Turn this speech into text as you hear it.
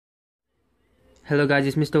Hello guys,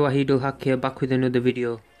 it's Mr. Wahidul Haq here, back with another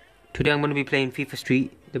video. Today I'm going to be playing FIFA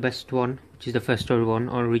Street, the best one, which is the first story one,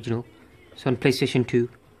 or original. It's on PlayStation 2.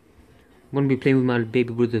 I'm going to be playing with my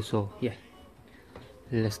baby brother, so yeah.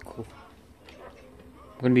 Let's go.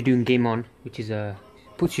 I'm going to be doing game on, which is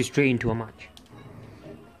puts you straight into a match.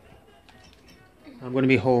 I'm going to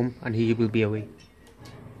be home and he will be away.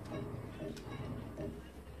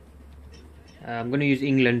 I'm going to use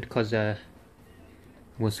England because I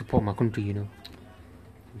want to support my country, you know.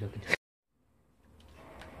 I'm joking.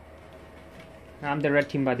 I'm the red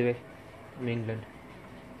team, by the way. I'm England,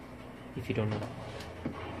 if you don't know.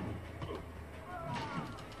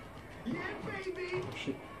 Yeah, baby. Oh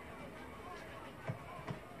shit.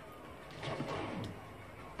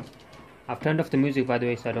 I've turned off the music, by the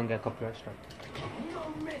way, so I don't get copyright strike.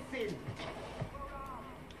 No messing.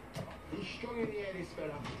 He's strong in the air, this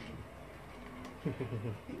fella.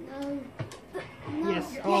 No.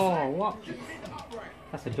 Yes. Oh, what?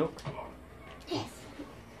 That's a joke. Yes.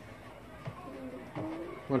 I'm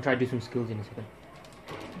gonna try to do some skills in a second.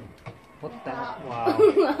 What the? Wow.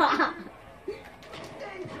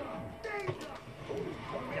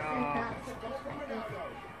 Yeah.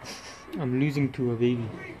 I'm losing to a baby.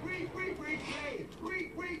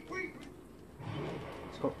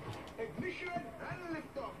 Let's go. Ignition and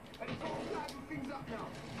lift off. And it's all flagging things up now.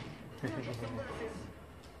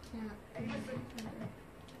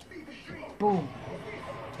 Boom.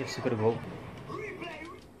 Yes, I gotta go.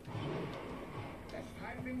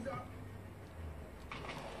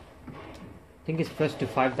 I think it's first to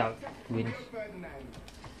 5 that wins.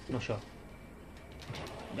 Not sure.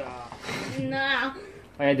 No.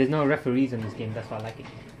 Oh yeah, there's no referees in this game, that's why I like it.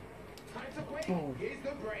 Boom.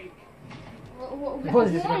 What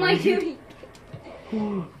is this What am I doing?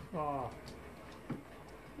 Oh.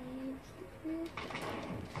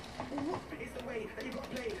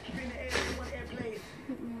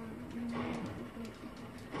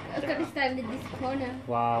 I've got to stand in this corner.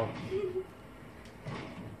 Wow.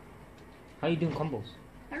 How are you doing combos?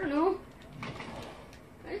 I don't know.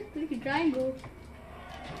 I just click a triangle.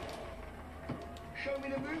 Show me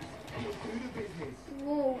the moves, and you'll do the business.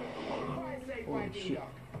 Whoa. Oh shit.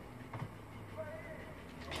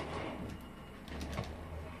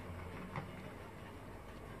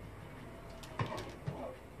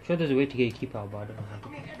 Sure there's a way to get a keeper out, but I don't know how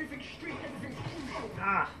to. Everything's street, everything's crucial.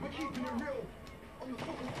 Ah! We're keeping it real. On the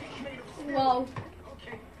fucking pitch made of steel. Whoa.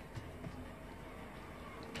 Okay.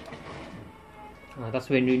 That's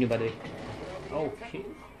Wayne Rooney, by the way. Oh shit.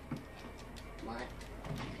 What?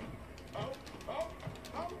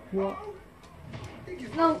 What?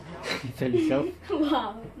 No. He fell himself.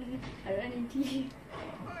 Wow. I ran into you.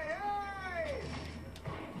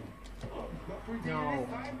 No.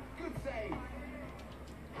 Good save.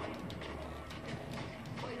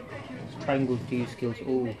 Triangle to use skills.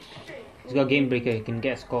 Oh. He's got a game breaker, he can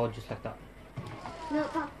get a score just like that. No,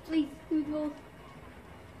 please. Who goes?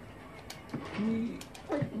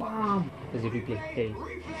 Bam! There's a replay. Hey.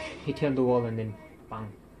 Hit you on the wall and then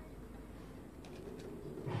bang.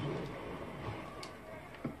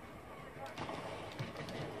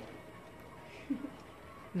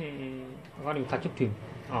 I can't even catch up to him.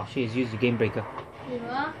 Oh shit, he's used the game breaker. You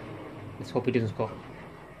are? Let's hope he doesn't score.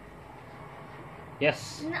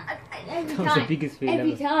 Yes! No, every That was time. the biggest fail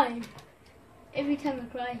Every ever. time. Every time I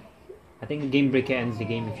cry. I think the game breaker ends the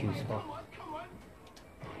game if you score.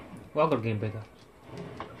 Well, I got a game breaker.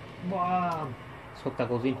 Bam! Let's hope that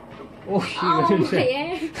goes in. Oh shit! Oh,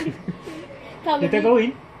 yeah. Did that go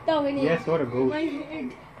in? That went in. Yes, what a goal. My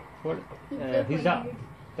head. What? Who's that?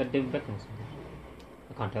 That David Beckham or something?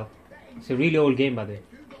 I can't tell. It's a really old game, by the way.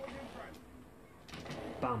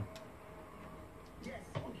 Bam.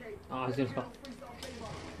 Oh, he's gonna stop.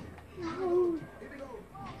 No.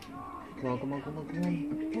 Come on, come on, come on, come on.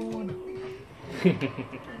 Come on.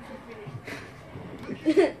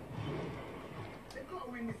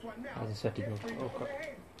 That's a sweaty goal. Oh crap.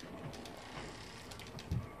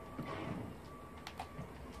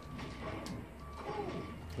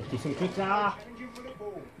 Let's do some tricks. Ah!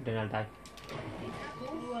 Then I'll die.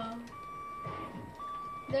 Wow.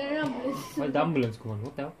 There are numbers. Where's the ambulance going?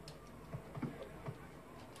 What the hell?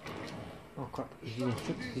 Oh crap, he's using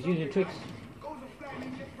tricks. He's using tricks.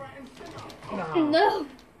 Nah. No.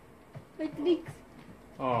 My tricks.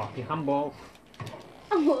 Oh, he handball.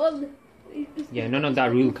 I'm old. Yeah, none of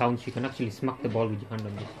that rule counts. You can actually smack the ball with your hand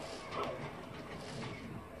on this.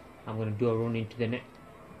 I'm gonna do a run into the net.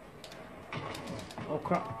 Oh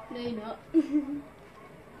crap. No, you're not.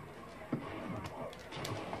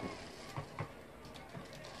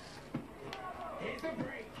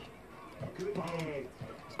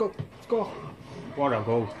 Let's go. Let's go. What a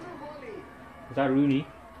goal. Is that Rooney?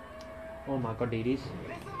 Oh my god, it is.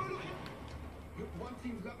 One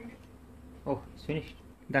team's got me. Oh, it's finished.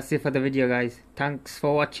 That's it for the video, guys. Thanks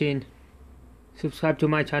for watching. Subscribe to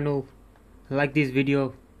my channel. Like this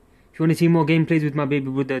video. If you want to see more gameplays with my baby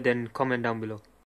brother, then comment down below.